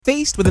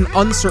Faced with an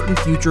uncertain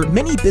future,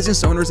 many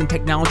business owners and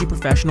technology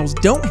professionals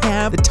don't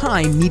have the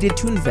time needed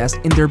to invest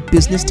in their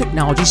business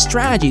technology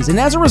strategies, and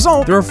as a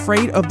result, they're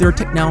afraid of their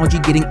technology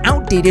getting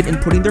outdated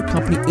and putting their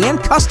company and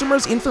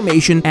customers'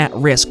 information at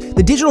risk.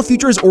 The digital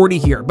future is already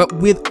here, but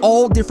with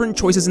all different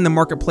choices in the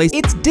marketplace,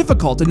 it's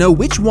difficult to know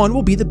which one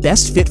will be the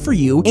best fit for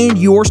you and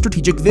your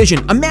strategic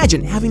vision.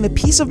 Imagine having the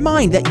peace of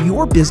mind that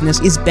your business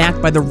is backed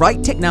by the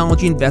right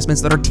technology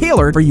investments that are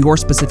tailored for your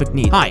specific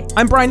needs. Hi,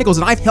 I'm Brian Nichols,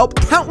 and I've helped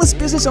countless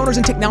business owners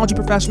and technology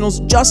professionals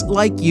just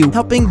like you,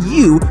 helping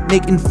you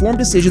make informed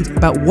decisions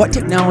about what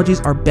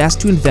technologies are best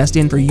to invest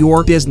in for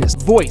your business.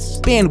 Voice,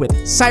 bandwidth,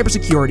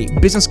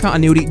 cybersecurity, business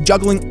continuity,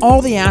 juggling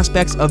all the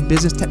aspects of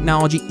business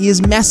technology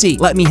is messy.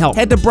 Let me help.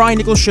 Head to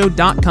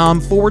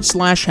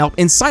briannicholsshow.com/help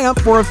and sign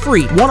up for a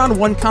free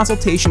one-on-one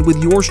consultation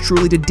with yours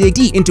truly to dig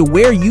deep into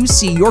where you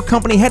see your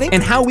company heading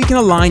and how we can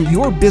align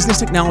your business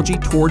technology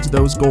towards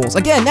those goals.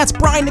 Again, that's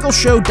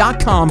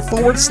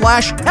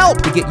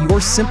briannicholsshow.com/help to get your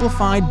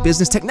simplified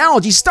business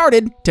technology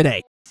started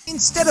today.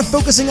 Instead of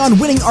focusing on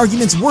winning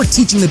arguments, we're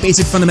teaching the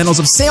basic fundamentals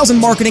of sales and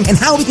marketing and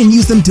how we can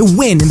use them to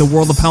win in the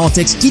world of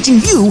politics, teaching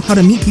you how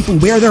to meet people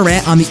where they're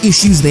at on the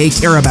issues they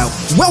care about.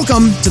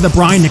 Welcome to The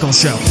Brian Nichols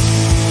Show.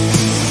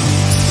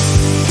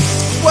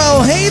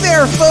 Well, hey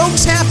there,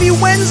 folks. Happy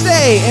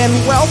Wednesday, and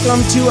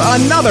welcome to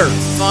another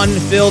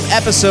fun-filled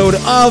episode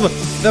of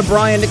The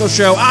Brian Nichols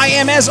Show. I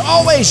am, as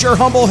always, your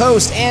humble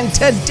host, and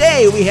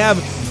today we have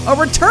a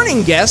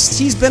returning guest.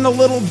 He's been a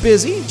little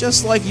busy,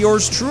 just like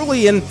yours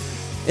truly, and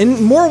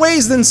in more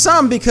ways than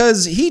some,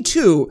 because he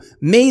too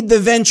made the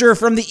venture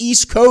from the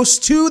East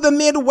Coast to the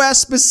Midwest,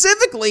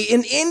 specifically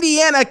in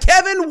Indiana.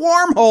 Kevin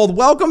Warmhold,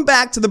 welcome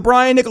back to the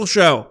Brian Nichols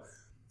Show.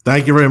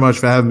 Thank you very much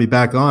for having me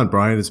back on,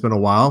 Brian. It's been a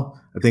while.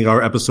 I think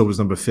our episode was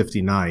number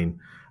 59,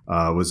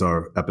 was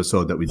our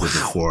episode that we did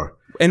before.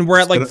 And we're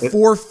at like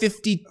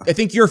 450. I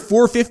think you're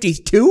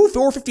 452,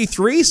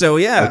 453. So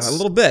yeah, a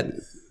little bit.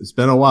 It's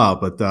been a while,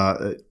 but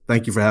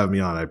thank you for having me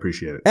on. I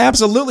appreciate it.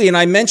 Absolutely. And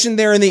I mentioned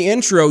there in the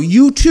intro,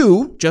 you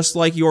too, just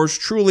like yours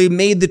truly,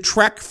 made the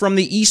trek from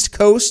the East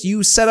Coast.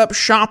 You set up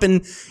shop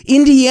in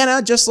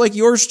Indiana, just like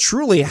yours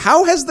truly.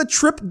 How has the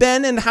trip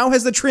been, and how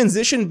has the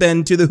transition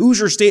been to the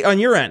Hoosier State on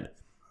your end?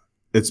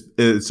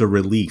 It's a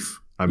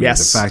relief. I mean,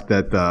 yes. The fact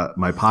that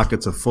my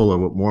pockets are full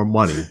of more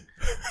money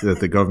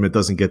that the government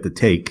doesn't get to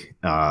take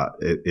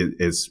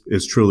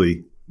is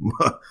truly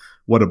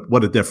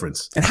what a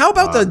difference. And how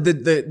about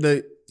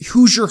the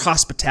Hoosier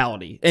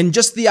hospitality and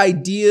just the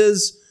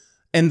ideas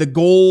and the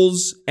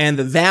goals and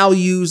the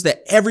values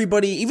that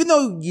everybody, even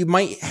though you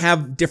might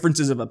have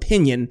differences of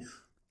opinion,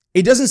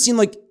 it doesn't seem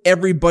like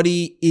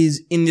everybody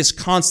is in this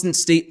constant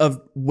state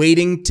of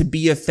waiting to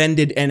be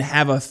offended and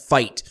have a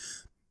fight.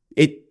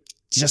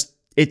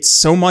 It's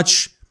so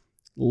much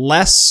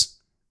less,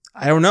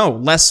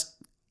 less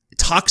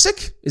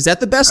toxic. Is that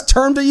the best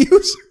term to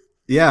use?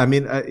 Yeah. I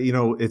mean,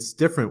 it's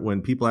different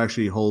when people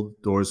actually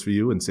hold doors for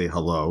you and say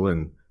hello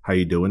and how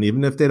you doing,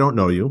 even if they don't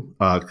know you,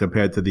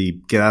 compared to the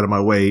get out of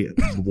my way.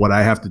 What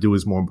I have to do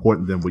is more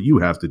important than what you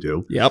have to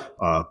do. Yep.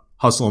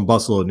 Hustle and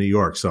bustle in New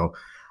York. So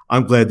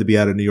I'm glad to be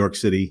out of New York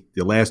City.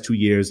 The last 2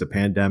 years, the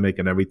pandemic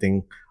and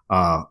everything,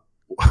 I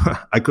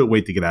couldn't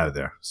wait to get out of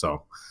there.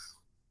 So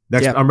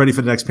I'm ready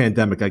for the next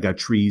pandemic. I got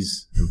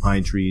trees and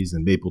pine trees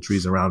and maple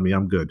trees around me.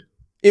 I'm good.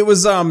 It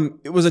was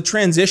a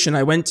transition.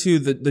 I went to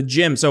the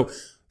gym. So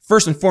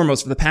first and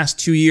foremost, for the past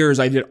 2 years,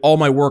 I did all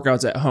my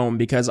workouts at home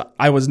because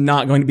I was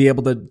not going to be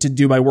able to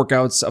do my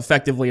workouts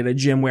effectively at a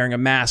gym wearing a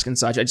mask and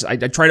such. I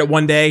tried it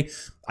one day.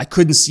 I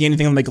couldn't see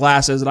anything with my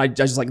glasses, and I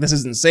just like, this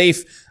isn't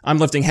safe. I'm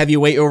lifting heavy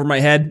weight over my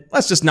head.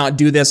 Let's just not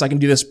do this. I can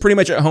do this pretty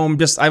much at home.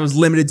 I was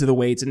limited to the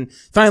weights. And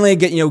finally I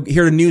get,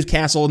 here to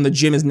Newcastle, and the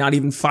gym is not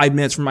even 5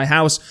 minutes from my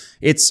house.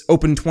 It's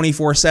open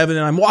 24/7, and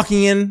I'm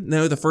walking in,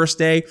 the first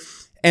day,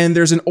 and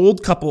there's an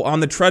old couple on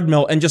the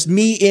treadmill, and just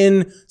me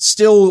in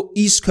still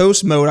East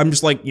Coast mode. I'm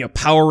just like,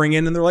 powering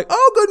in, and they're like,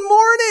 "Oh,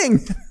 good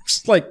morning."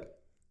 Just like,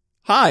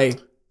 "Hi,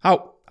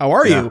 how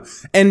are you?"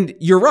 And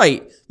you're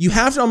right. You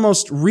have to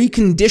almost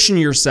recondition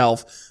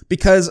yourself,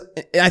 because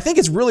I think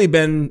it's really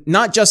been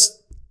not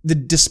just the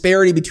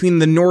disparity between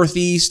the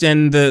Northeast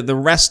and the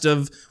rest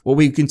of what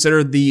we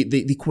consider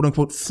the quote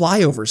unquote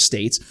flyover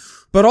states,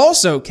 but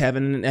also,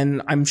 Kevin,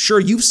 and I'm sure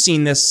you've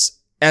seen this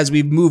as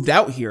we've moved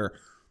out here,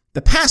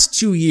 the past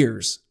 2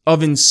 years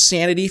of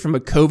insanity from a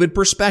COVID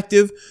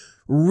perspective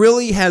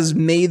really has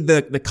made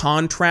the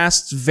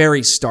contrasts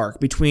very stark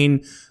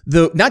between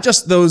not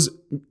just those,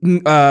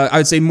 I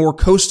would say, more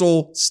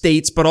coastal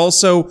states, but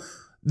also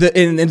the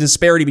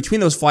disparity between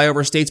those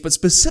flyover states, but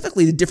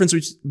specifically the difference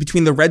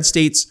between the red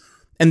states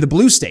and the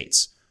blue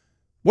states.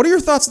 What are your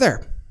thoughts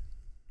there?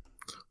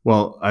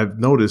 Well, I've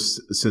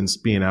noticed since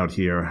being out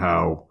here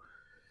how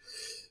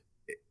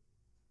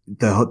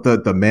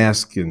the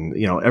mask and,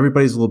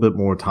 everybody's a little bit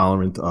more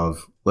tolerant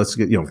of, let's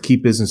get,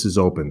 keep businesses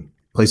open.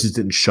 Places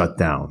didn't shut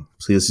down.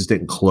 Places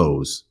didn't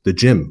close. The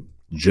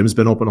gym's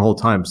been open the whole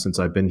time since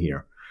I've been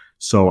here.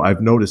 So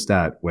I've noticed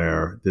that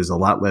where there's a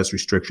lot less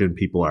restriction.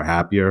 People are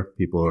happier.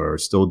 People are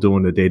still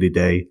doing the day to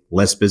day.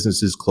 Less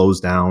businesses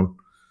closed down.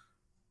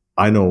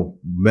 I know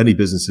many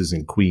businesses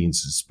in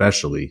Queens,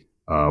 especially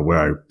where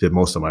I did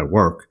most of my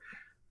work,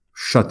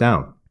 shut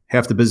down.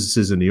 Half the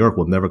businesses in New York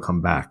will never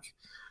come back.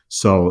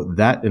 So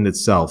that in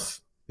itself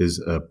is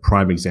a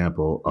prime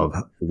example of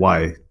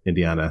why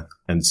Indiana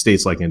and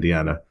states like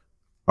Indiana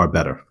are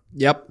better.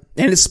 Yep.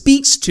 And it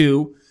speaks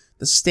to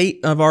the state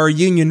of our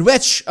union,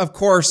 which, of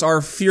course,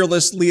 our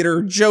fearless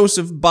leader,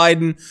 Joseph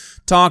Biden,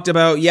 talked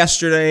about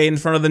yesterday in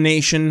front of the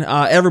nation.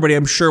 Everybody,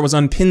 I'm sure, was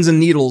on pins and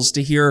needles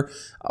to hear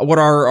what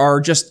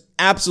our just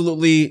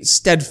absolutely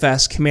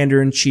steadfast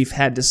commander-in-chief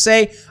had to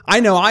say.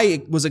 I know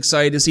I was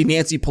excited to see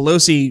Nancy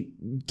Pelosi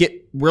get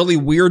really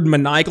weird and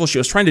maniacal. She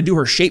was trying to do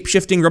her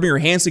shape-shifting, rubbing her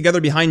hands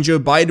together behind Joe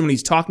Biden when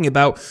he's talking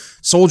about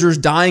soldiers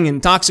dying in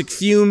toxic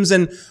fumes.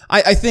 And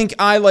I think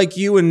I, like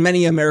you and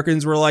many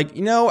Americans, were like,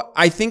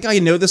 I think I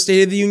know the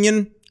State of the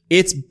Union.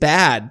 It's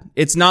bad.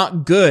 It's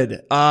not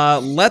good.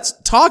 Let's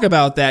talk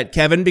about that,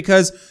 Kevin,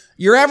 because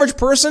your average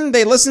person,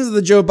 they listen to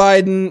the Joe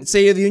Biden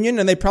State of the Union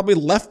and they probably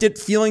left it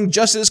feeling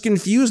just as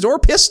confused or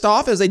pissed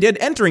off as they did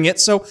entering it.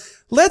 So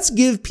let's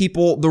give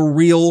people the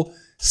real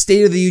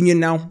State of the Union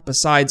now,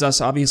 besides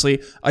us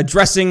obviously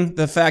addressing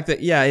the fact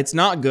that, yeah, it's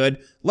not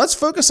good. Let's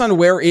focus on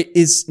where it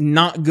is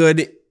not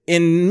good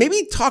and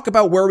maybe talk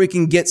about where we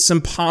can get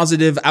some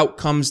positive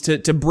outcomes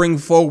to bring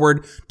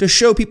forward to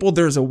show people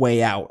there's a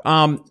way out.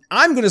 I'm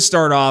going to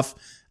start off.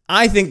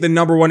 I think the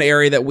number one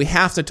area that we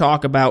have to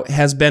talk about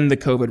has been the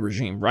COVID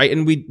regime, right?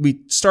 And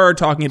we started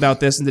talking about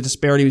this and the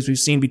disparities we've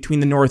seen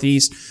between the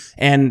Northeast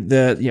and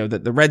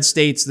the red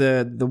states,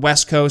 the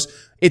West Coast.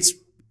 It's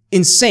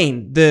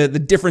insane, the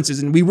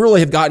differences. And we really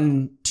have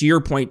gotten, to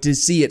your point, to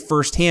see it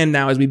firsthand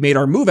now as we've made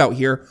our move out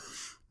here.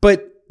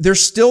 But there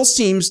still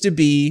seems to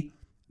be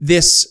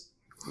this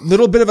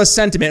little bit of a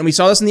sentiment, and we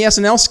saw this in the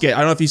SNL skit. I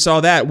don't know if you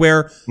saw that,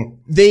 where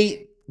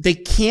they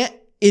can't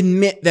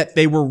admit that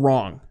they were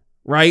wrong,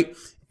 right?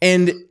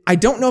 And I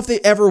don't know if they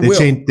ever will.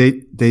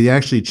 They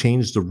actually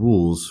changed the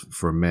rules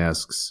for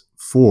masks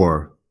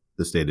for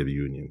the State of the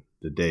Union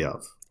the day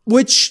of.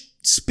 Which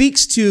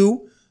speaks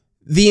to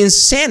the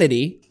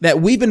insanity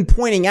that we've been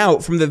pointing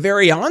out from the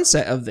very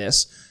onset of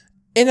this.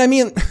 And I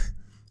mean,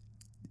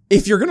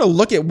 if you're going to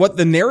look at what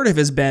the narrative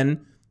has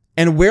been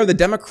and where the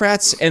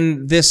Democrats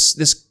and this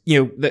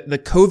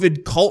the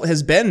COVID cult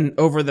has been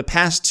over the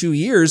past 2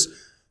 years,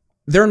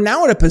 they're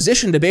now in a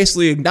position to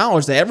basically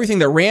acknowledge that everything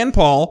that Rand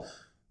Paul,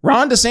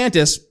 Ron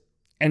DeSantis,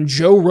 and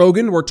Joe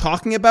Rogan were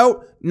talking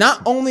about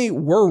not only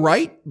were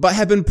right, but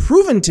have been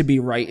proven to be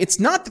right.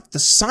 It's not that the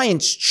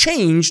science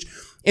changed,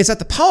 it's that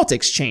the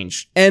politics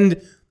changed.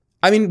 And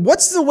I mean,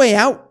 what's the way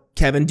out,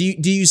 Kevin? Do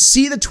you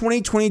see the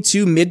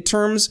 2022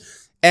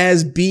 midterms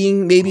as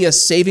being maybe a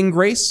saving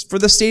grace for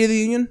the State of the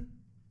Union?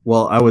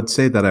 Well, I would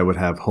say that I would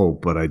have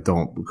hope, but I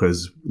don't,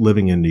 because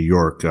living in New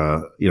York,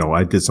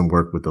 I did some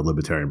work with the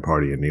Libertarian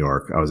Party in New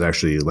York. I was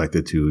actually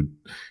elected to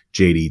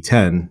JD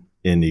 10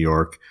 in New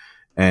York.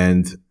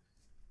 And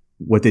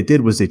what they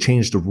did was they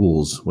changed the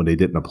rules when they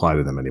didn't apply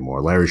to them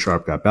anymore. Larry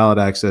Sharpe got ballot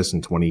access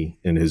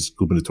in his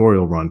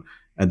gubernatorial run,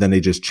 and then they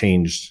just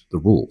changed the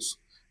rules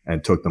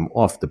and took them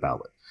off the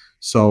ballot.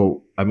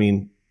 So, I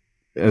mean,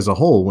 as a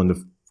whole, when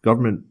the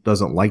government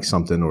doesn't like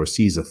something or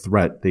sees a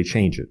threat, they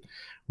change it.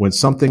 When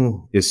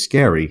something is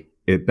scary,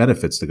 it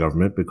benefits the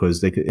government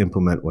because they could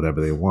implement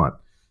whatever they want.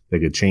 They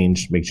could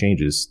make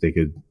changes.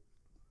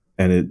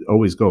 And it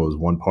always goes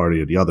one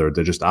party or the other.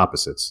 They're just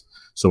opposites.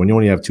 So when you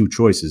only have two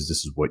choices,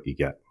 this is what you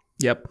get.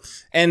 Yep.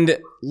 And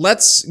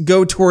let's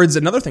go towards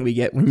another thing we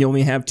get when you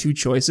only have two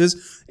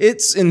choices.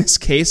 It's, in this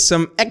case,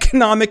 some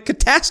economic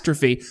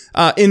catastrophe.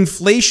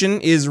 Inflation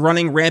is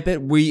running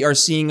rampant. We are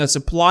seeing a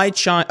supply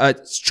chain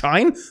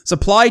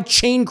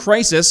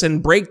crisis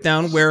and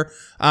breakdown where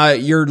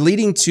you're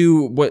leading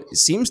to what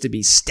seems to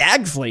be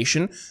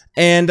stagflation.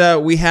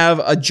 And we have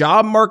a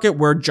job market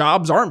where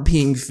jobs aren't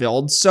being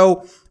filled.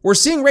 So we're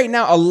seeing right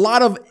now a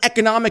lot of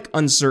economic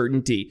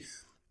uncertainty.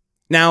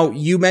 Now,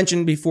 you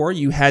mentioned before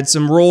you had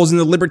some roles in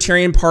the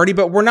Libertarian Party,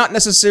 but we're not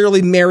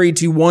necessarily married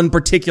to one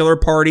particular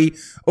party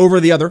over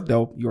the other,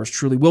 though yours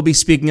truly will be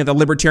speaking at the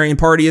Libertarian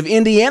Party of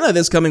Indiana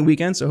this coming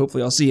weekend, so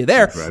hopefully I'll see you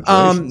there.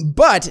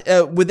 But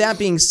with that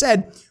being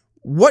said,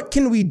 what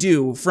can we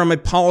do from a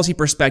policy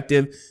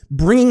perspective,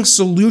 bringing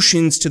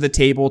solutions to the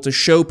table to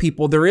show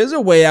people there is a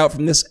way out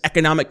from this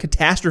economic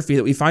catastrophe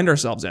that we find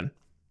ourselves in?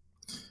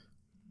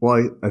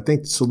 Well, I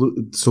think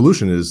the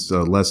solution is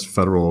less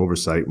federal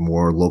oversight,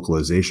 more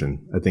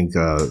localization. I think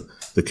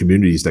the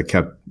communities that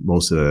kept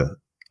most of the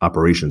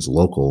operations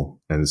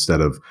local and instead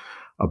of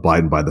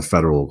abiding by the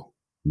federal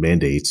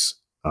mandates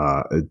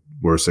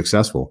were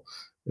successful.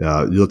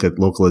 You look at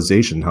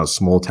localization, how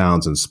small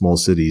towns and small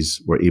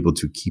cities were able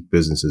to keep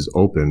businesses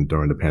open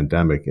during the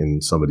pandemic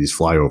in some of these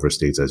flyover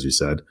states, as you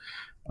said.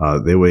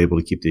 They were able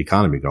to keep the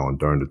economy going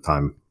during the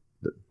time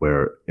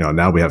where,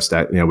 now we have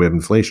we have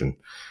inflation.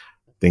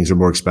 Things are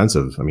more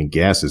expensive. I mean,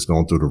 gas is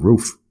going through the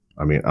roof.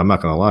 I mean, I'm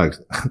not going to lie.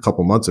 A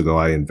couple months ago,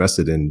 I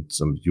invested in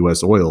some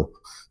U.S. oil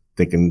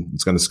thinking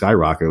it's going to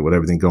skyrocket with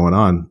everything going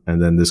on. And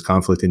then this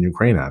conflict in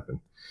Ukraine happened.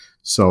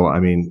 So,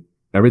 I mean,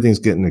 everything's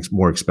getting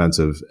more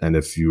expensive. And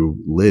if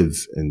you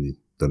live in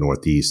the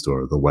Northeast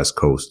or the West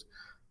Coast,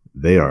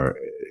 they are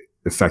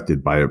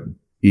affected by it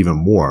even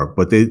more.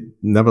 But they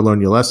never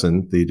learn your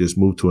lesson. They just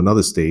move to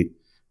another state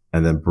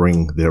and then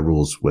bring their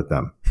rules with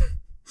them.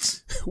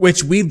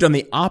 Which we've done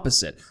the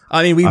opposite.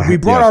 I mean, we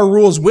brought our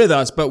rules with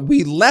us, but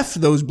we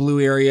left those blue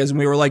areas and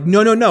we were like,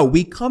 no,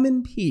 we come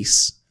in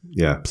peace.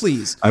 Yeah.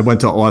 Please. I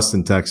went to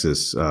Austin,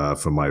 Texas,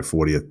 for my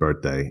 40th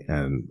birthday,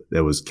 and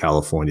it was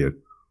California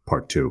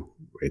Part 2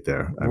 right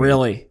there.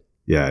 Really?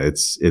 Yeah,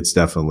 it's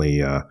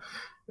definitely,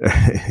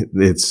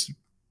 it's,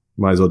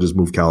 might as well just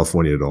move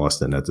California to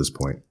Austin at this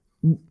point.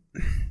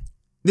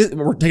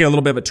 We're taking a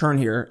little bit of a turn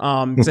here,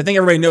 because I think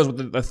everybody knows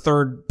what the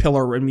third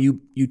pillar, and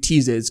you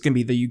tease it, it's going to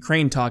be the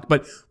Ukraine talk.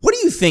 But what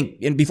do you think,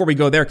 and before we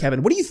go there,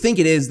 Kevin, what do you think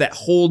it is that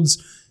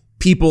holds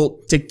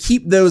people to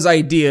keep those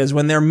ideas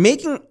when they're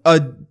making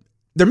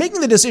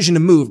the decision to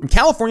move from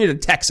California to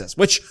Texas,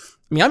 which,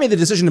 I mean, I made the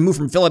decision to move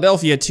from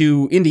Philadelphia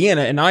to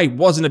Indiana, and I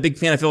wasn't a big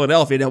fan of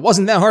Philadelphia, and it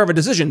wasn't that hard of a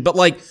decision. But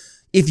like,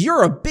 if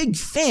you're a big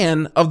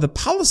fan of the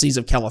policies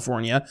of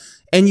California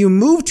and you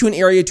move to an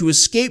area to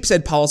escape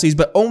said policies,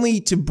 but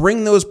only to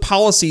bring those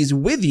policies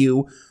with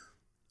you,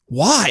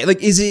 why?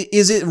 Like, is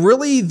it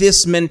really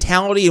this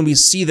mentality? And we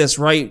see this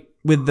right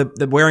with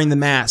the wearing the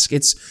mask.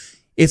 It's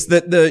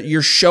the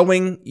you're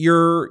showing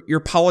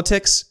your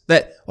politics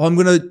that, oh, I'm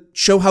going to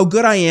show how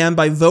good I am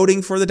by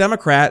voting for the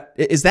Democrat.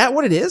 Is that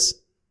what it is?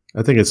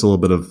 I think it's a little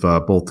bit of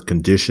both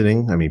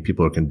conditioning. I mean,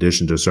 people are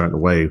conditioned a certain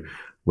way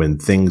when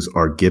things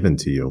are given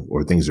to you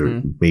or things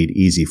are made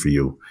easy for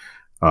you.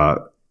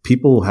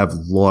 People have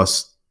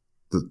lost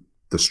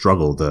the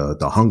struggle,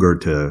 the hunger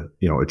to,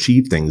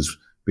 achieve things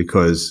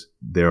because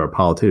there are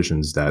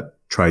politicians that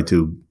try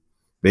to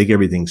make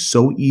everything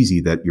so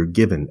easy that you're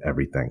given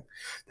everything,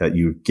 that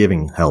you're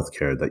giving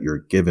healthcare, that you're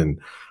given,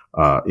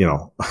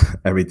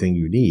 everything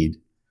you need.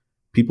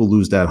 People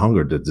lose that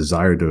hunger, the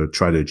desire to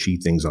try to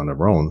achieve things on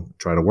their own,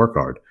 try to work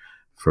hard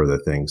for the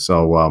thing.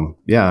 So,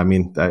 I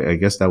mean, I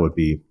guess that would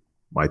be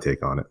my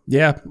take on it.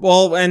 Yeah.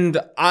 Well, and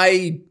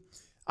I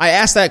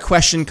asked that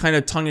question kind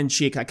of tongue in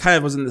cheek. I kind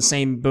of was in the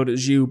same boat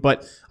as you,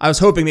 but I was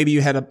hoping maybe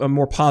you had a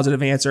more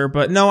positive answer.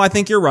 But no, I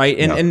think you're right.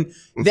 And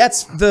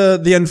that's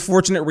the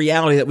unfortunate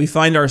reality that we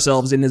find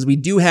ourselves in, is we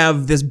do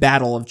have this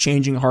battle of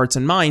changing hearts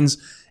and minds.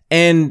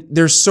 And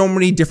there's so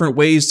many different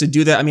ways to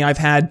do that. I mean, I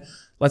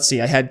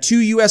had 2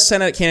 U.S.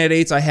 Senate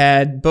candidates. I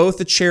had both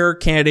the chair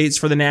candidates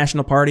for the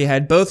National Party. I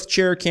had both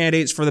chair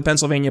candidates for the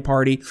Pennsylvania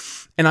Party.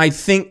 And I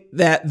think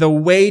that the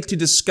way to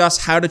discuss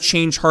how to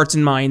change hearts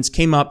and minds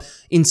came up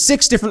in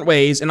 6 different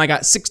ways, and I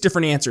got 6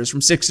 different answers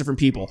from 6 different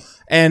people.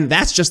 And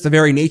that's just the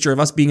very nature of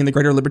us being in the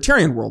greater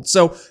libertarian world.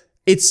 So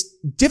it's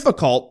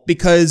difficult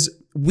because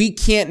we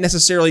can't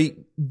necessarily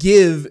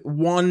give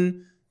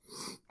one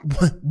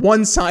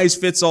size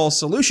fits all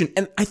solution.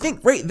 And I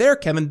think right there,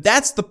 Kevin,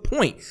 that's the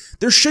point.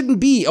 There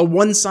shouldn't be a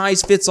one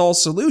size fits all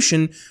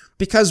solution,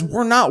 because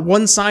we're not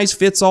one size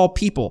fits all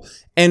people.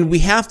 And we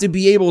have to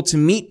be able to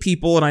meet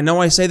people, and I know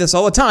I say this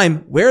all the time,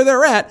 where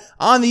they're at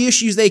on the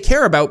issues they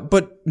care about,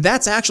 but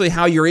that's actually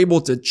how you're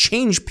able to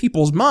change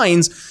people's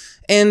minds.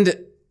 And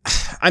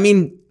I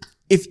mean,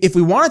 if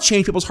we want to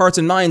change people's hearts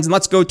and minds, and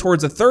let's go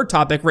towards the third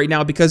topic right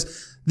now,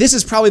 because this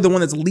is probably the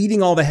one that's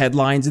leading all the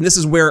headlines, and this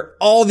is where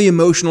all the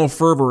emotional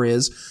fervor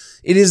is.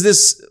 It is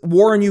this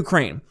war in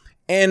Ukraine.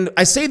 And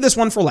I saved this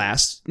one for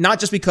last, not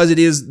just because it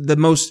is the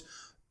most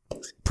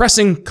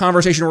pressing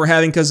conversation we're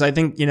having, because I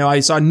think, I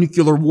saw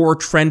nuclear war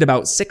trend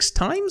about 6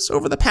 times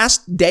over the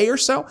past day or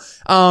so.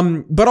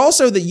 But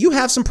also that you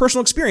have some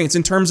personal experience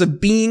in terms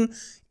of being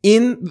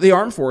in the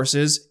armed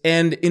forces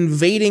and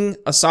invading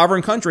a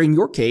sovereign country, in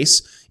your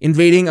case,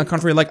 invading a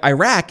country like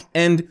Iraq.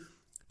 And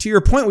to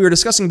your point we were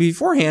discussing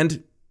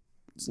beforehand,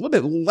 it's a little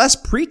bit less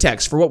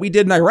pretext for what we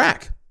did in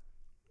Iraq.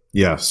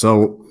 Yeah.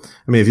 So,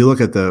 I mean, if you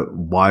look at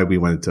why we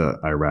went to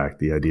Iraq,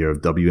 the idea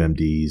of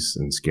WMDs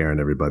and scaring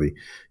everybody,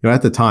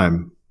 at the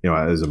time,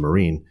 as a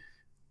Marine,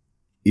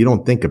 you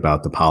don't think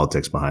about the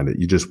politics behind it.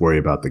 You just worry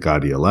about the guy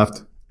to your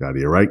left, guy to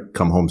your right,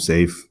 come home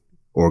safe,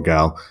 or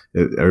gal.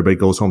 Everybody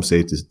goes home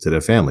safe to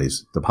their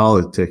families. The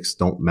politics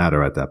don't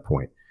matter at that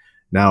point.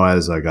 Now,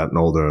 as I gotten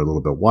older, a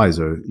little bit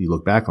wiser, you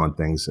look back on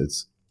things.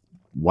 It's,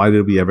 why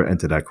did we ever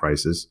enter that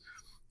crisis?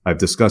 I've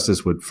discussed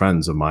this with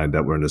friends of mine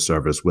that were in the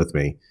service with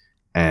me.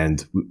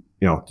 And,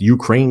 the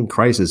Ukraine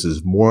crisis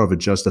is more of a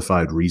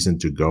justified reason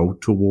to go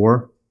to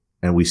war,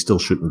 and we still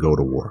shouldn't go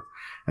to war.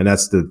 And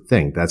that's the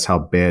thing. That's how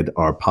bad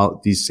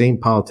these same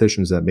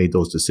politicians that made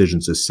those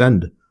decisions to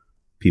send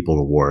people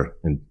to war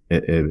in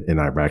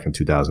Iraq in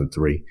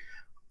 2003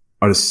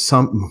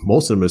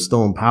 most of them are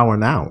still in power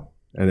now.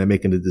 And they're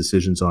making the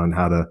decisions on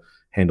how to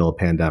handle a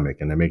pandemic,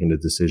 and they're making the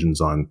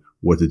decisions on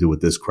what to do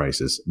with this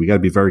crisis. We got to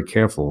be very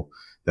careful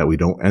that we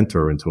don't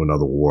enter into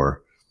another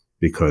war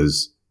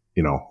because,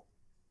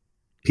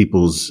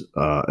 people's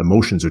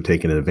emotions are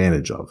taken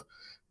advantage of.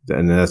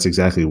 And that's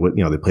exactly what,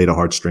 they play the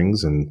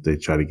heartstrings, and they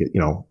try to get,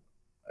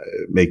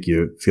 make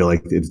you feel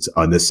like it's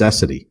a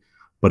necessity,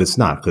 but it's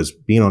not, because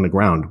being on the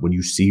ground, when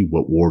you see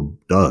what war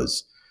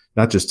does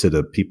not just to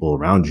the people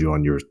around you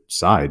on your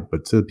side,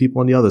 but to the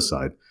people on the other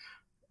side.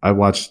 I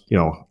watched,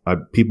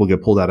 people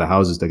get pulled out of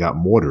houses that got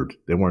mortared.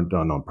 They weren't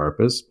done on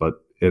purpose, but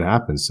it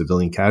happens.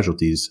 Civilian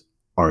casualties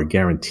are a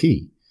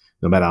guarantee,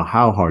 no matter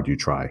how hard you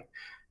try.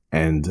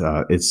 And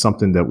it's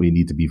something that we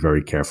need to be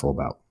very careful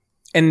about.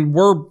 And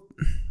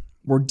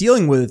we're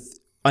dealing with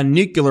a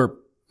nuclear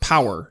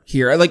power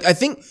here. Like, I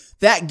think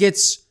that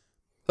gets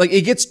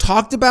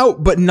talked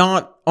about, but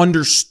not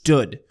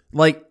understood.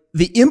 Like,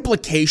 the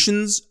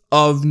implications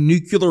of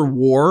nuclear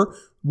war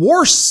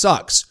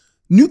sucks.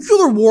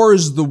 Nuclear war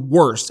is the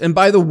worst. And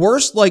by the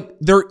worst, like,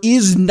 there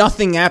is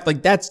nothing after,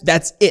 like,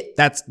 that's it.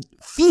 That's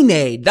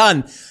fine,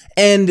 done.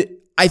 And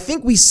I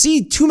think we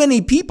see too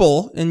many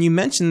people, and you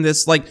mentioned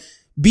this, like,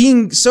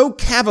 being so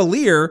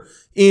cavalier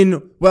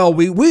in, well,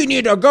 we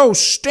need to go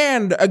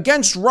stand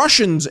against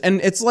Russians. And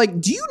it's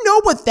like, do you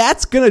know what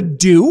that's gonna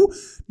do?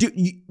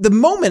 The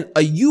moment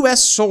a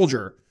U.S.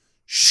 soldier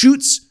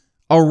shoots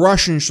a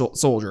Russian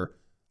soldier,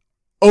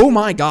 oh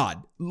my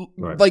God.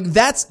 Right. Like,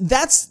 that's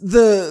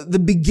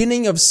the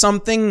beginning of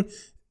something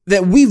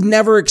that we've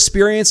never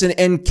experienced.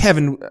 And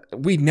Kevin,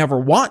 we never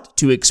want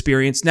to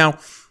experience. Now,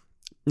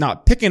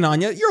 not picking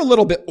on you, you're a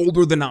little bit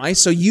older than I,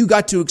 so you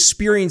got to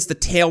experience the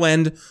tail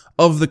end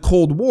of the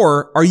Cold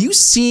War. Are you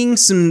seeing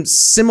some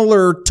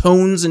similar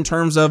tones in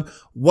terms of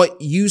what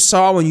you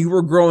saw when you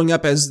were growing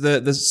up as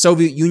the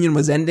Soviet Union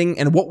was ending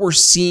and what we're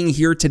seeing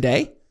here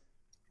today?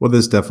 Well,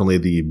 there's definitely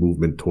the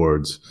movement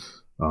towards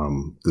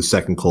the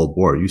second Cold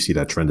War. You see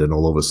that trending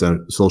all over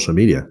social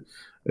media.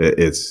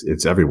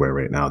 It's everywhere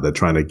right now. They're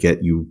trying to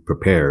get you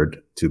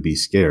prepared to be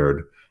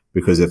scared,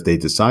 because if they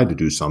decide to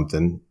do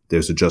something,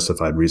 there's a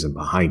justified reason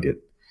behind it.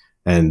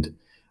 And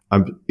I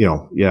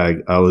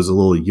was a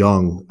little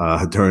young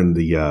during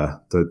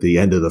the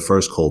end of the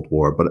first Cold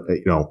War, but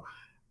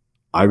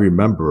I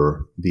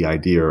remember the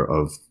idea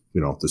of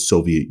the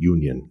Soviet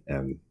Union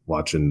and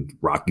watching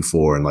Rocky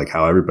IV and like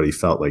how everybody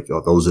felt like,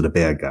 oh, those are the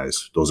bad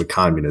guys, those are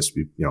communists.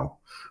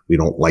 We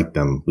don't like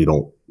them. We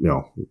don't,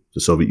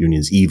 the Soviet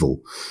Union's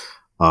evil.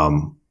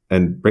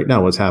 And right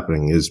now what's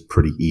happening is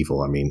pretty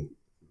evil. I mean,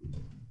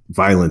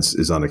 violence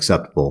is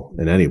unacceptable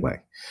in any way.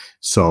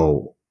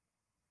 So,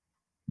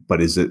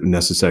 but is it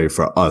necessary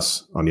for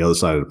us on the other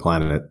side of the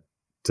planet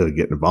to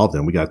get involved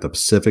in? We got the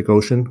Pacific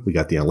Ocean, we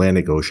got the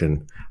Atlantic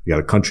Ocean, we got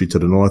a country to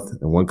the north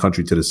and one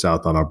country to the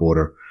south on our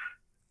border.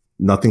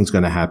 Nothing's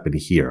going to happen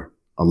here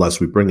unless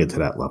we bring it to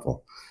that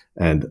level.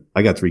 And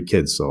I got 3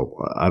 kids, so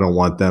I don't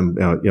want them,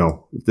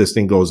 if this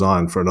thing goes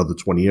on for another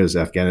 20 years,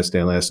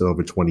 Afghanistan lasted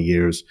over 20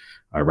 years,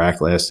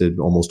 Iraq lasted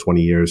almost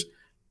 20 years.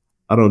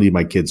 I don't need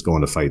my kids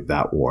going to fight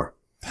that war.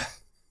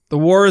 The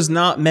war is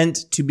not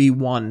meant to be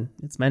won.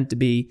 It's meant to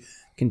be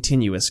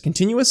continuous,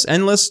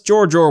 endless.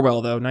 George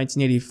Orwell, though,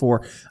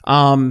 1984.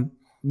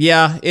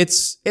 Yeah,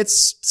 it's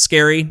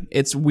scary.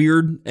 It's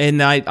weird.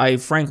 And I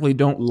frankly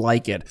don't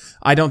like it.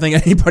 I don't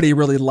think anybody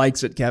really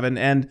likes it, Kevin.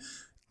 And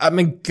I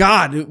mean,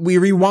 God, we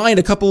rewind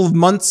a couple of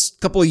months,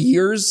 couple of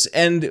years,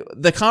 and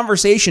the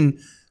conversation,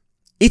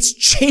 it's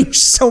changed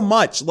so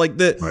much. Like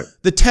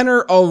the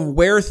tenor of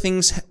where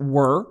things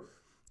were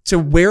to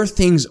where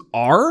things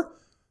are.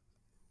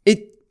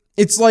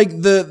 It's like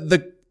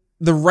the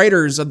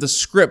writers of the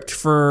script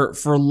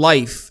for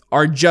life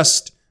are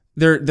just,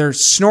 they're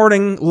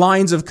snorting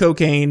lines of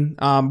cocaine,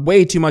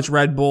 way too much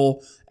Red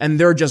Bull, and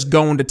they're just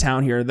going to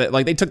town here. That,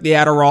 like, they took the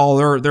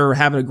Adderall, they're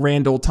having a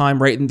grand old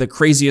time writing the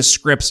craziest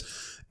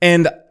scripts.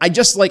 And I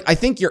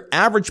think your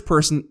average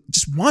person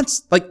just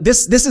wants, like,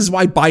 this is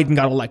why Biden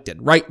got elected,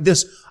 right?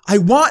 I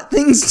want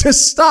things to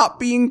stop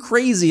being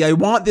crazy. I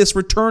want this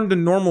return to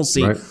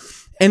normalcy. Right.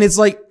 And it's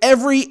like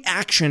every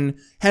action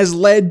has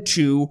led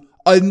to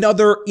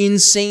another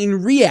insane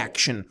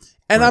reaction.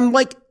 And right. I'm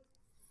like,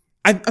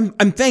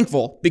 I'm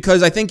thankful,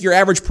 because I think your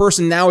average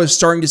person now is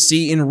starting to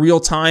see in real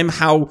time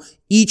how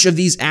each of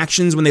these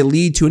actions, when they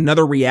lead to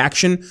another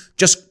reaction,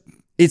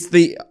 it's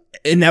the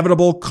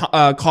inevitable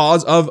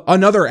cause of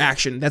another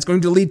action that's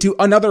going to lead to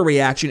another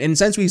reaction. And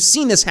since we've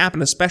seen this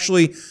happen,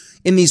 especially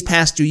in these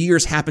past 2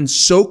 years, happen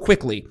so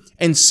quickly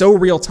and so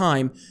real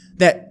time,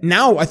 that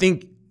now I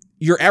think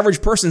your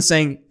average person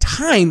saying,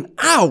 time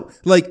out.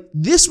 Like,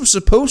 this was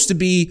supposed to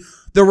be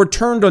the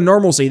return to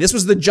normalcy. This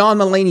was the John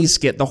Mulaney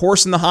skit, The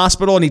Horse in the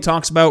Hospital. And he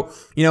talks about,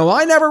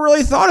 I never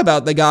really thought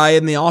about the guy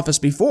in the office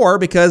before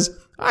because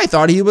I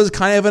thought he was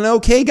kind of an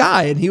okay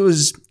guy and he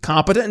was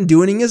competent and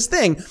doing his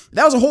thing.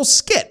 That was a whole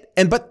skit.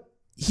 But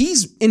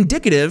he's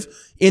indicative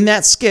in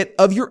that skit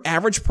of your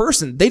average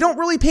person. They don't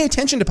really pay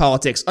attention to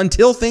politics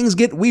until things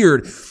get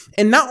weird.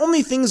 And not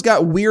only things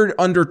got weird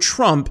under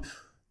Trump,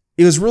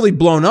 it was really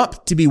blown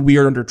up to be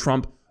weird under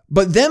Trump.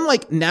 But then,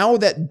 like, now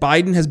that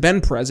Biden has been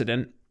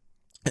president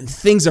and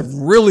things have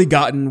really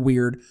gotten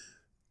weird,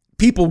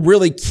 people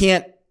really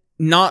can't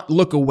not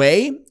look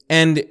away.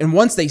 And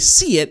once they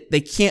see it,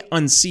 they can't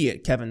unsee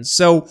it, Kevin.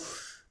 So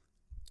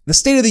the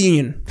State of the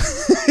Union,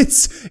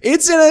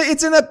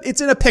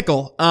 it's in a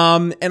pickle.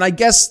 And I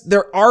guess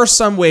there are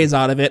some ways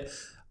out of it.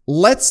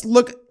 Let's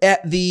look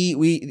at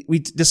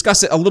we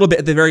discussed it a little bit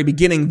at the very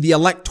beginning, the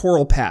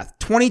electoral path.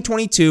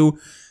 2022,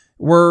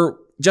 We're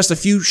just a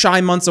few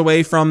shy months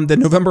away from the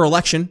November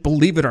election,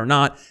 believe it or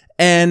not.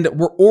 And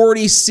we're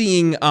already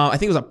seeing, I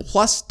think it was a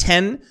plus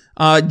 10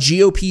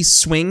 GOP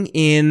swing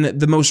in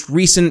the most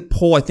recent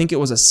poll. I think it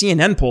was a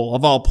CNN poll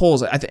of all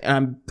polls.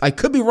 I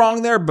could be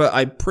wrong there, but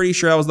I'm pretty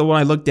sure that was the one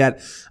I looked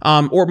at.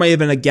 Or it may have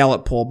been a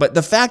Gallup poll. But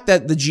the fact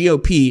that the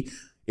GOP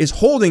is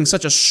holding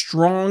such a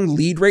strong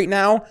lead right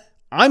now,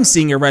 I'm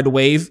seeing a red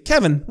wave.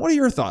 Kevin, what are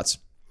your thoughts?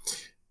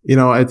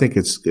 I think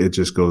it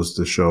just goes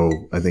to show,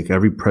 I think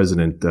every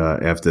president,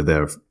 after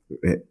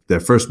their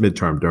first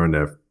midterm, during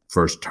their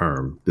first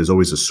term, there's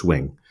always a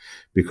swing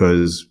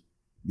because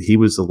he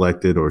was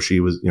elected, or she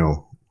was,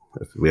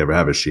 if we ever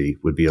have a she,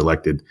 would be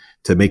elected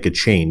to make a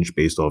change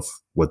based off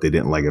what they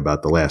didn't like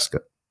about the last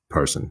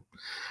person.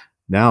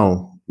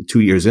 Now, 2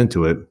 years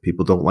into it,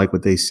 people don't like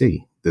what they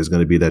see. There's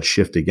going to be that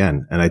shift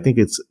again. And I think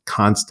it's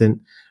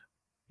constant,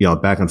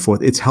 back and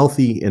forth. It's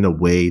healthy in a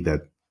way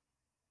that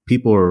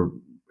people are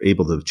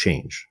able to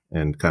change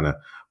and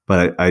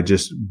but I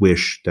just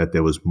wish that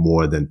there was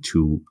more than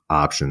two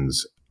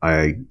options.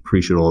 I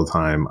preach it all the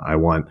time. I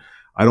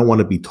don't want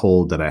to be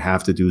told that I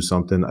have to do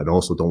something. I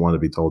also don't want to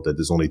be told that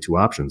there's only two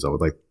options. I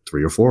would like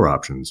 3 or 4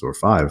 options or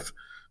 5,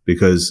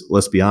 because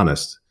let's be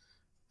honest,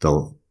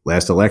 the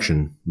last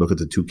election, look at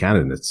the 2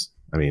 candidates.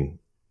 I mean,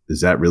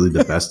 is that really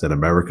the best that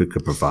America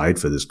could provide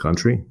for this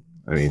country?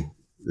 I mean,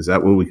 is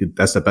that what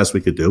that's the best we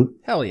could do?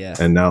 Hell yeah.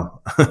 And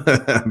now,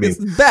 I mean, it's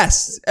the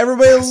best.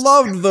 Everybody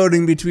loved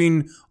voting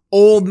between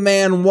old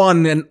man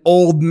 1 and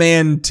old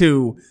man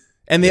 2.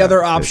 And the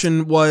other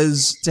option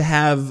was to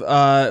have,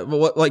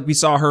 like we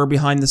saw her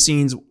behind the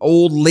scenes,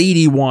 old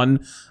lady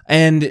 1.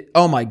 And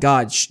oh my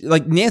God,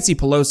 like Nancy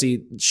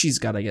Pelosi, she's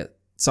got to get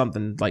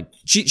something, like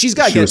she's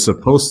got to get. She was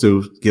supposed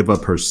to give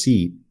up her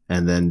seat,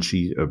 and then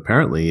she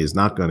apparently is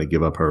not going to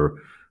give up her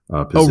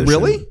position. Oh,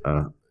 really?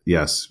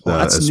 Yes. Well,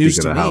 that's as news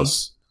Speaker to of the me.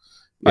 House.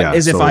 Yeah,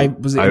 as if I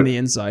was in the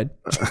inside.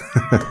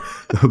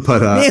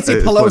 But Nancy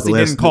Pelosi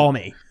didn't call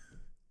me.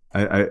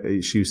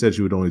 She said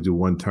she would only do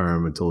 1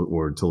 term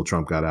until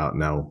Trump got out.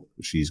 Now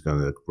she's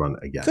going to run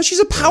again. Because she's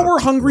a power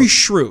hungry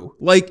shrew.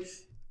 Like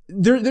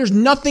there's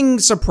nothing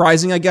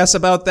surprising, I guess,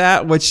 about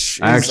that.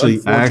 Which I actually,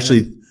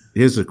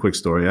 here's a quick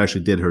story. I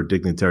actually did her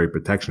dignitary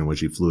protection when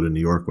she flew to New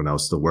York when I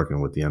was still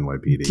working with the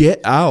NYPD. Get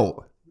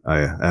out! I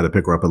had to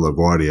pick her up at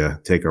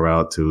LaGuardia, take her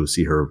out to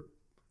see her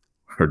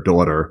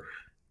daughter,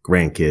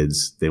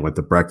 grandkids. They went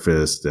to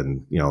breakfast,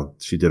 and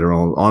she did her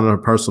own on her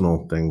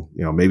personal thing.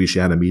 Maybe she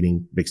had a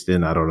meeting mixed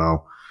in. I don't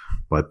know,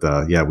 but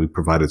we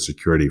provided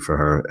security for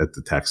her at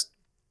the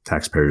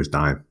taxpayer's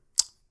dime.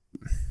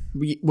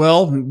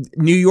 Well,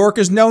 New York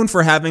is known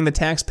for having the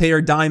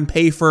taxpayer dime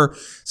pay for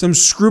some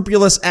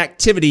scrupulous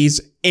activities.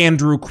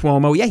 Andrew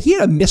Cuomo, he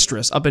had a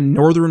mistress up in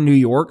northern New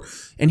York,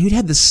 and he'd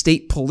had the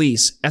state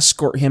police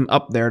escort him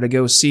up there to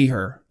go see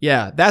her.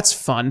 Yeah, that's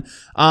fun.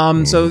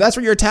 So that's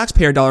where your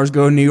taxpayer dollars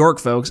go in New York,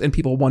 folks, and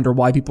people wonder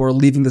why people are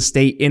leaving the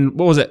state in,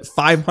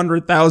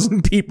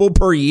 500,000 people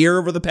per year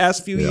over the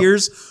past few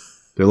years?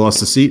 They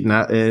lost a seat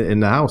in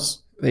the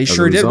House. They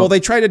sure did. Well, they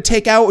tried to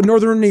take out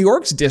Northern New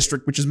York's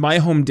district, which is my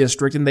home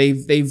district, and they've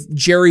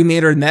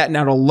gerrymandered that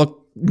now to look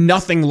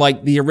nothing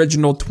like the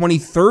original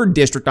 23rd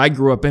district I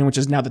grew up in, which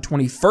is now the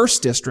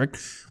 21st district,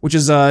 which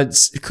is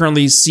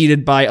currently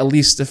seated by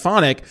Elise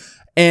Stefanik.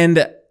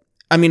 And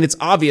I mean, it's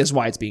obvious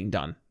why it's being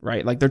done,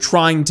 right? Like they're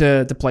trying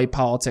to play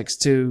politics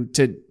to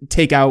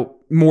take out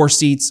more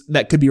seats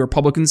that could be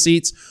Republican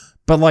seats.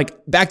 But like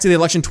back to the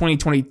election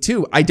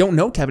 2022, I don't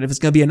know, Kevin, if it's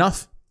going to be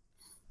enough.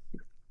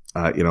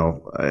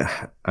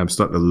 I'm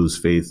starting to lose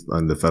faith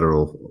on the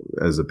federal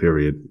as a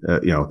period,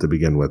 to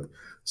begin with.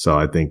 So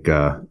I think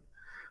I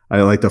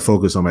like to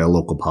focus on my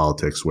local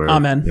politics where,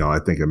 Amen. I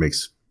think it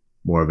makes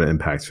more of an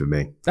impact for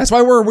me. That's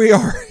why we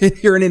are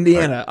here in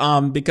Indiana,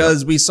 right.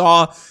 Because we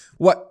saw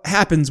what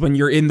happens when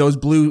you're in those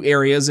blue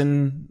areas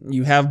and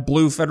you have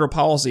blue federal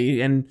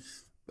policy, and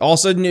all of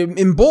a sudden it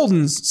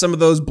emboldens some of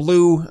those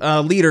blue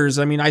leaders.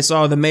 I mean, I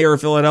saw the mayor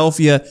of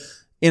Philadelphia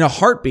in a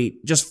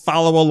heartbeat just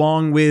follow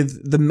along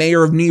with the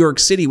mayor of New York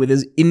City with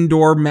his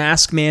indoor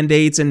mask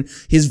mandates and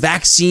his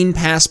vaccine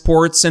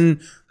passports, and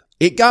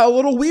it got a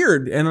little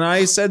weird. And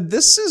I said,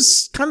 this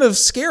is kind of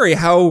scary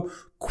how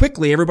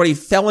quickly everybody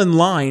fell in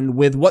line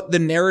with what the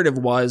narrative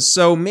was.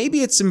 So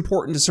maybe it's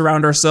important to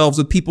surround ourselves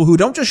with people who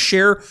don't just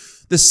share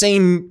the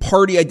same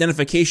party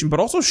identification, but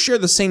also share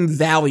the same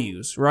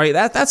values, right?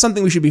 That's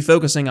something we should be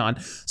focusing on.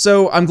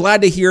 So I'm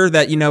glad to hear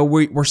that,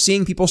 we're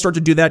seeing people start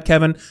to do that,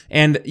 Kevin.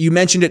 And you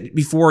mentioned it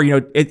before,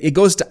 it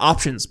goes to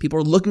options. People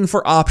are looking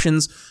for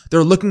options.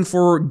 They're looking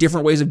for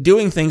different ways of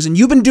doing things. And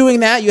you've been doing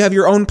that. You have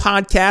your own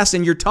podcast,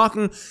 and you're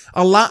talking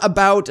a lot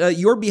about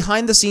your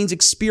behind the scenes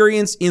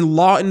experience in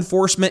law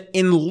enforcement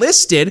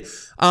enlisted.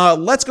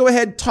 Let's go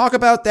ahead, talk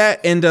about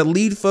that, and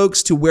lead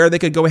folks to where they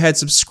could go ahead,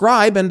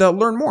 subscribe, and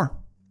learn more.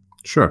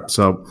 Sure.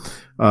 So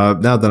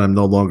now that I'm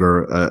no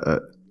longer,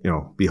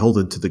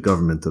 beholden to the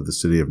government of the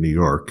city of New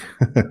York,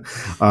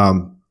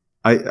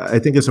 I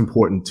think it's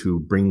important to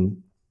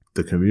bring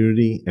the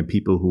community and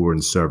people who are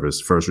in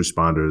service, first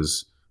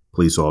responders,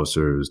 police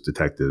officers,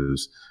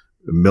 detectives,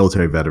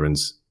 military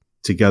veterans,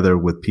 together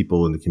with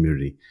people in the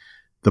community.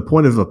 The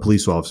point of a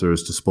police officer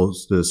is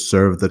supposed to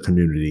serve the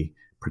community,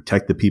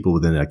 protect the people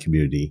within that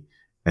community,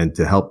 and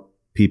to help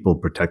people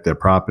protect their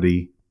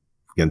property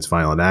against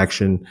violent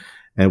action.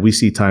 And we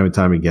see time and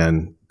time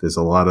again, there's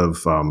a lot of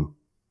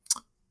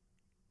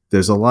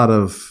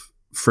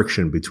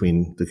friction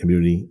between the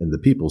community and the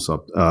people,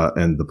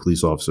 and the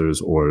police officers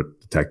or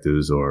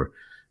detectives or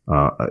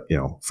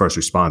first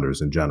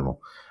responders in general.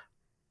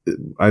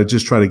 I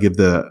just try to give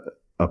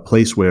a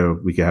place where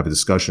we could have a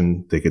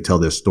discussion. They could tell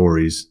their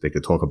stories. They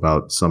could talk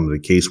about some of the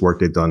casework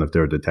they've done if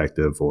they're a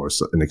detective, or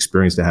an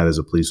experience they had as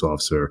a police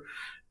officer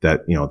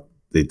that,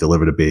 they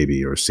delivered a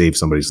baby or saved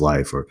somebody's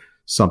life or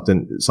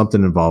something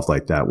involved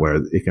like that, where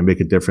it can make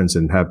a difference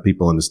and have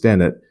people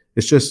understand that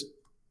it's just,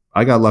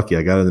 I got lucky.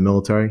 I got in the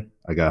military.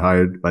 I got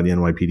hired by the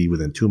NYPD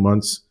within 2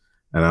 months,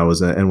 and I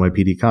was an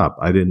NYPD cop.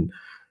 I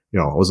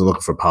wasn't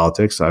looking for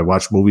politics. I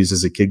watched movies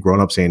as a kid growing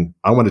up saying,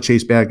 I want to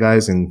chase bad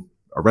guys and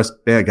arrest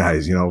bad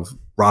guys,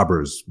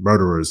 robbers,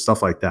 murderers,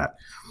 stuff like that.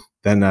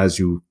 Then as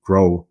you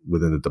grow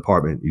within the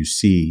department, you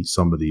see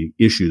some of the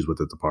issues with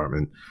the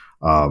department.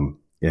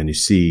 And you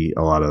see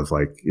a lot of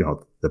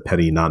the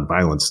petty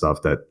nonviolent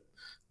stuff that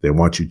they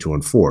want you to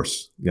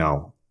enforce.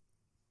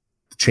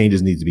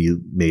 Changes need to be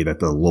made at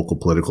the local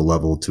political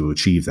level to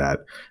achieve that.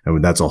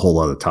 And that's a whole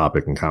other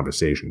topic and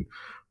conversation.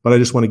 But I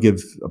just want to give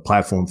a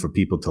platform for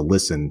people to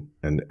listen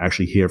and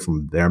actually hear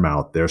from their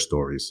mouth, their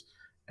stories,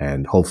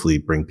 and hopefully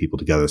bring people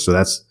together. So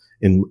that's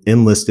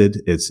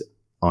Enlisted. It's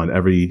on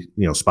every,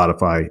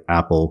 Spotify,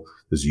 Apple.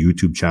 There's a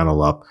YouTube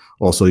channel up.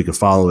 Also, you can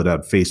follow it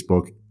at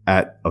Facebook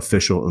at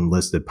Official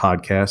Enlisted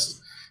Podcast,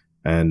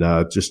 and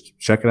just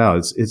check it out.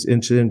 It's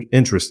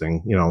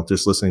interesting,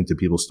 just listening to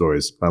people's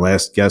stories. My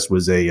last guest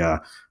was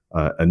a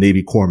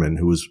Navy corpsman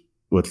who was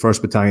with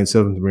 1st Battalion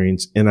 7th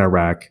Marines in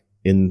Iraq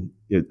in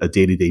a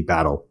day-to-day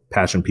battle,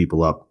 patching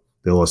people up.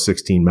 They lost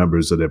 16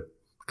 members of their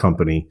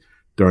company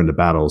during the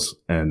battles,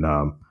 and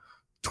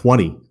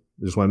 20.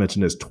 I just want to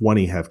mention this: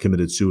 20 have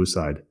committed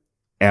suicide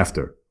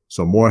after.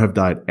 So more have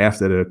died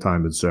after their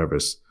time in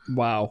service.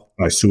 Wow.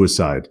 By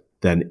suicide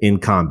than in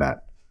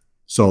combat.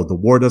 So the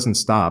war doesn't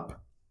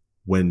stop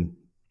when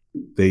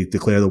they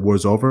declare the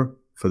war's over.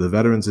 For the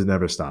veterans, it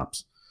never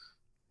stops.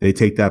 They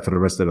take that for the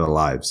rest of their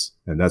lives.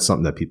 And that's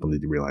something that people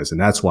need to realize.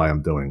 And that's why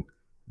I'm doing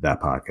that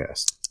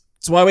podcast.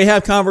 It's why we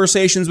have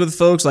conversations with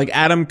folks like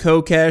Adam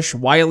Kokesh,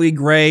 Wiley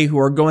Gray, who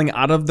are going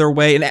out of their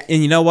way.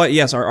 And you know what?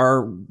 Yes,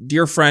 our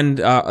dear friend,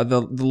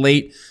 the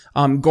late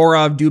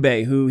Gaurav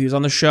Dubey, who he was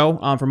on the show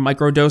from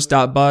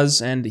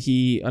microdose.buzz, and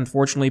he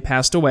unfortunately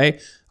passed away.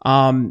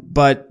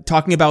 But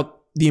talking about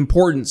the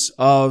importance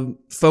of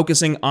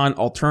focusing on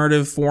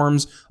alternative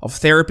forms of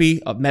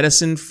therapy, of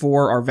medicine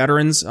for our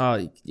veterans,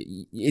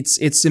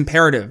 it's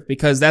imperative,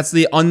 because that's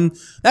the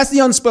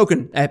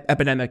unspoken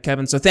epidemic,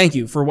 Kevin. So thank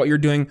you for what you're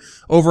doing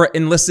over at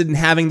Enlisted and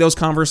having those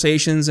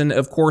conversations, and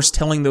of course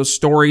telling those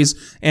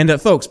stories. And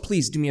folks,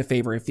 please do me a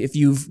favor. If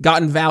you've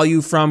gotten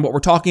value from what we're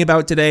talking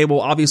about today,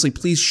 well, obviously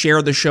please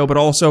share the show, but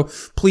also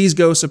please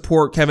go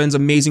support Kevin's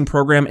amazing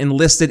program,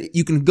 Enlisted.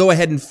 You can go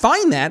ahead and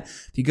find that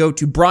if you go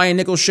to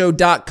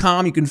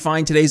briannicholsshow.com. You can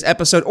find today's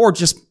episode, or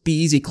just be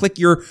easy. Click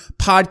your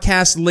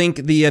podcast link.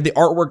 The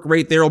artwork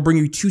right there will bring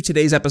you to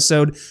today's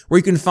episode, where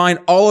you can find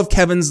all of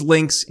Kevin's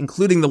links,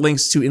 including the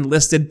links to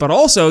Enlisted, but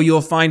also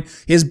you'll find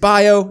his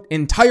bio,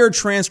 entire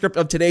transcript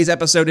of today's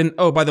episode, and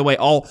oh, by the way,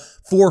 all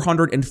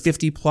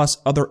 450 plus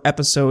other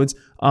episodes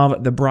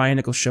of The Brian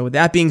Nichols Show. With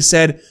that being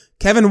said,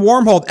 Kevin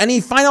Warmhold,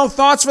 any final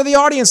thoughts for the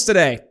audience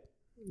today?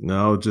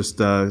 No, just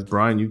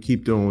Brian, you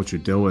keep doing what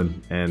you're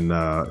doing, and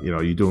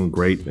you're doing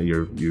great.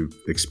 You've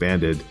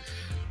expanded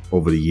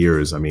over the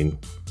years. I mean,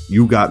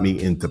 you got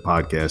me into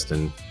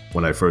podcasting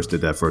when I first did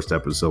that first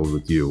episode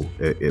with you.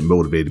 It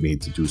motivated me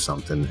to do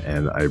something,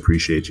 and I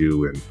appreciate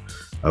you. And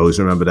I always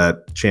remember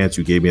that chance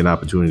you gave me an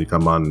opportunity to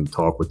come on and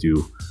talk with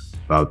you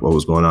about what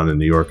was going on in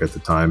New York at the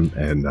time.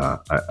 And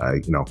I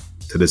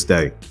to this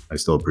day, I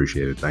still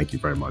appreciate it. Thank you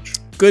very much.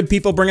 Good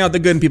people bring out the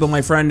good in people,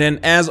 my friend.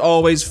 And as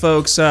always,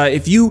 folks,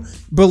 if you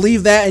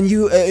believe that and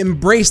you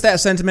embrace that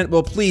sentiment,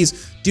 well,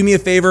 please do me a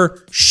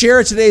favor,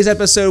 share today's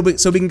episode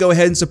so we can go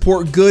ahead and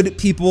support good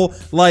people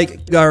like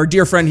our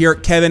dear friend here,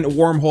 Kevin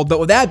Warmhold. But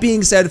with that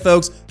being said,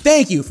 folks,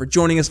 thank you for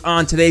joining us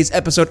on today's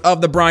episode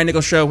of The Brian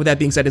Nichols Show. With that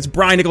being said, it's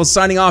Brian Nichols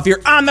signing off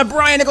here on The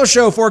Brian Nichols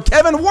Show for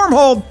Kevin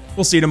Warmhold.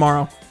 We'll see you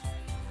tomorrow.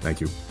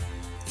 Thank you.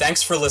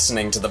 Thanks for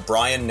listening to The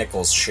Brian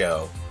Nichols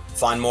Show.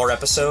 Find more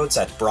episodes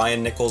at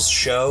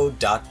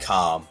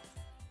briannicholsshow.com.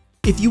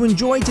 If you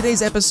enjoyed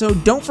today's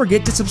episode, don't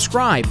forget to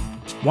subscribe.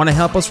 Want to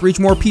help us reach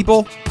more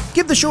people?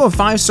 Give the show a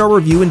 5-star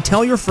review and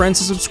tell your friends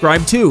to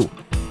subscribe too.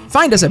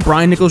 Find us at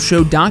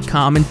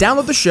briannicholsshow.com and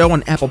download the show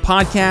on Apple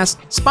Podcasts,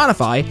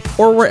 Spotify,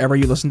 or wherever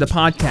you listen to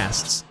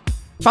podcasts.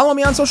 Follow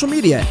me on social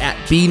media at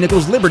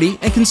bnicholsliberty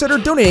and consider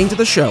donating to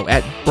the show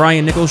at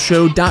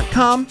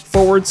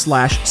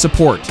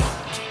briannicholsshow.com/support.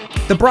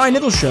 The Brian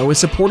Nichols Show is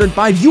supported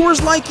by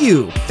viewers like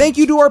you. Thank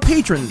you to our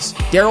patrons,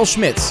 Daryl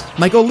Schmitz,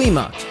 Michael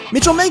Lima,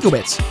 Mitchell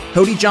Mankiewicz,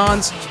 Cody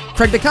Johns,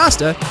 Craig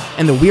DaCosta,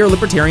 and the We Are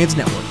Libertarians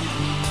Network.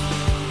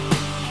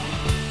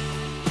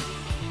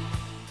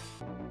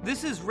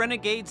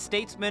 renegade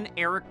statesman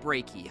Eric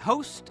Brakey,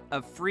 host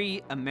of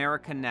Free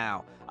America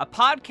Now, a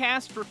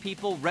podcast for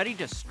people ready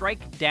to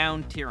strike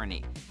down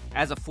tyranny.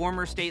 As a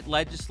former state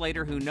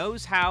legislator who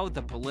knows how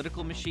the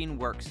political machine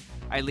works,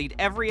 I lead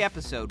every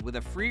episode with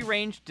a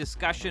free-range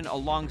discussion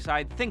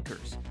alongside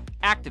thinkers,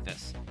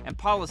 activists, and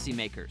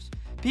policymakers.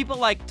 People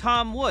like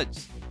Tom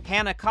Woods,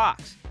 Hannah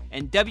Cox,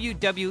 and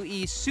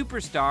WWE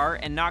superstar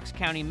and Knox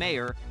County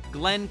Mayor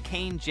Glenn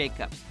Kane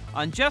Jacobs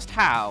on just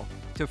how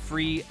to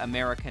free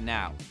America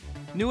now.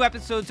 New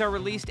episodes are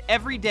released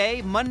every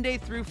day, Monday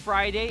through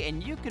Friday,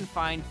 and you can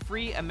find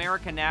Free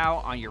America Now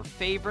on your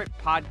favorite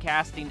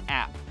podcasting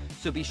app.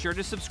 So be sure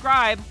to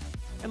subscribe,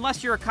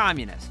 unless you're a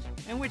communist,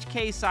 in which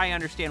case I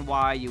understand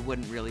why you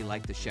wouldn't really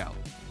like the show.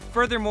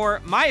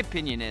 Furthermore, my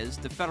opinion is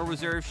the Federal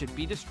Reserve should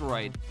be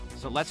destroyed,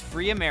 so let's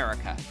free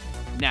America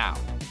now.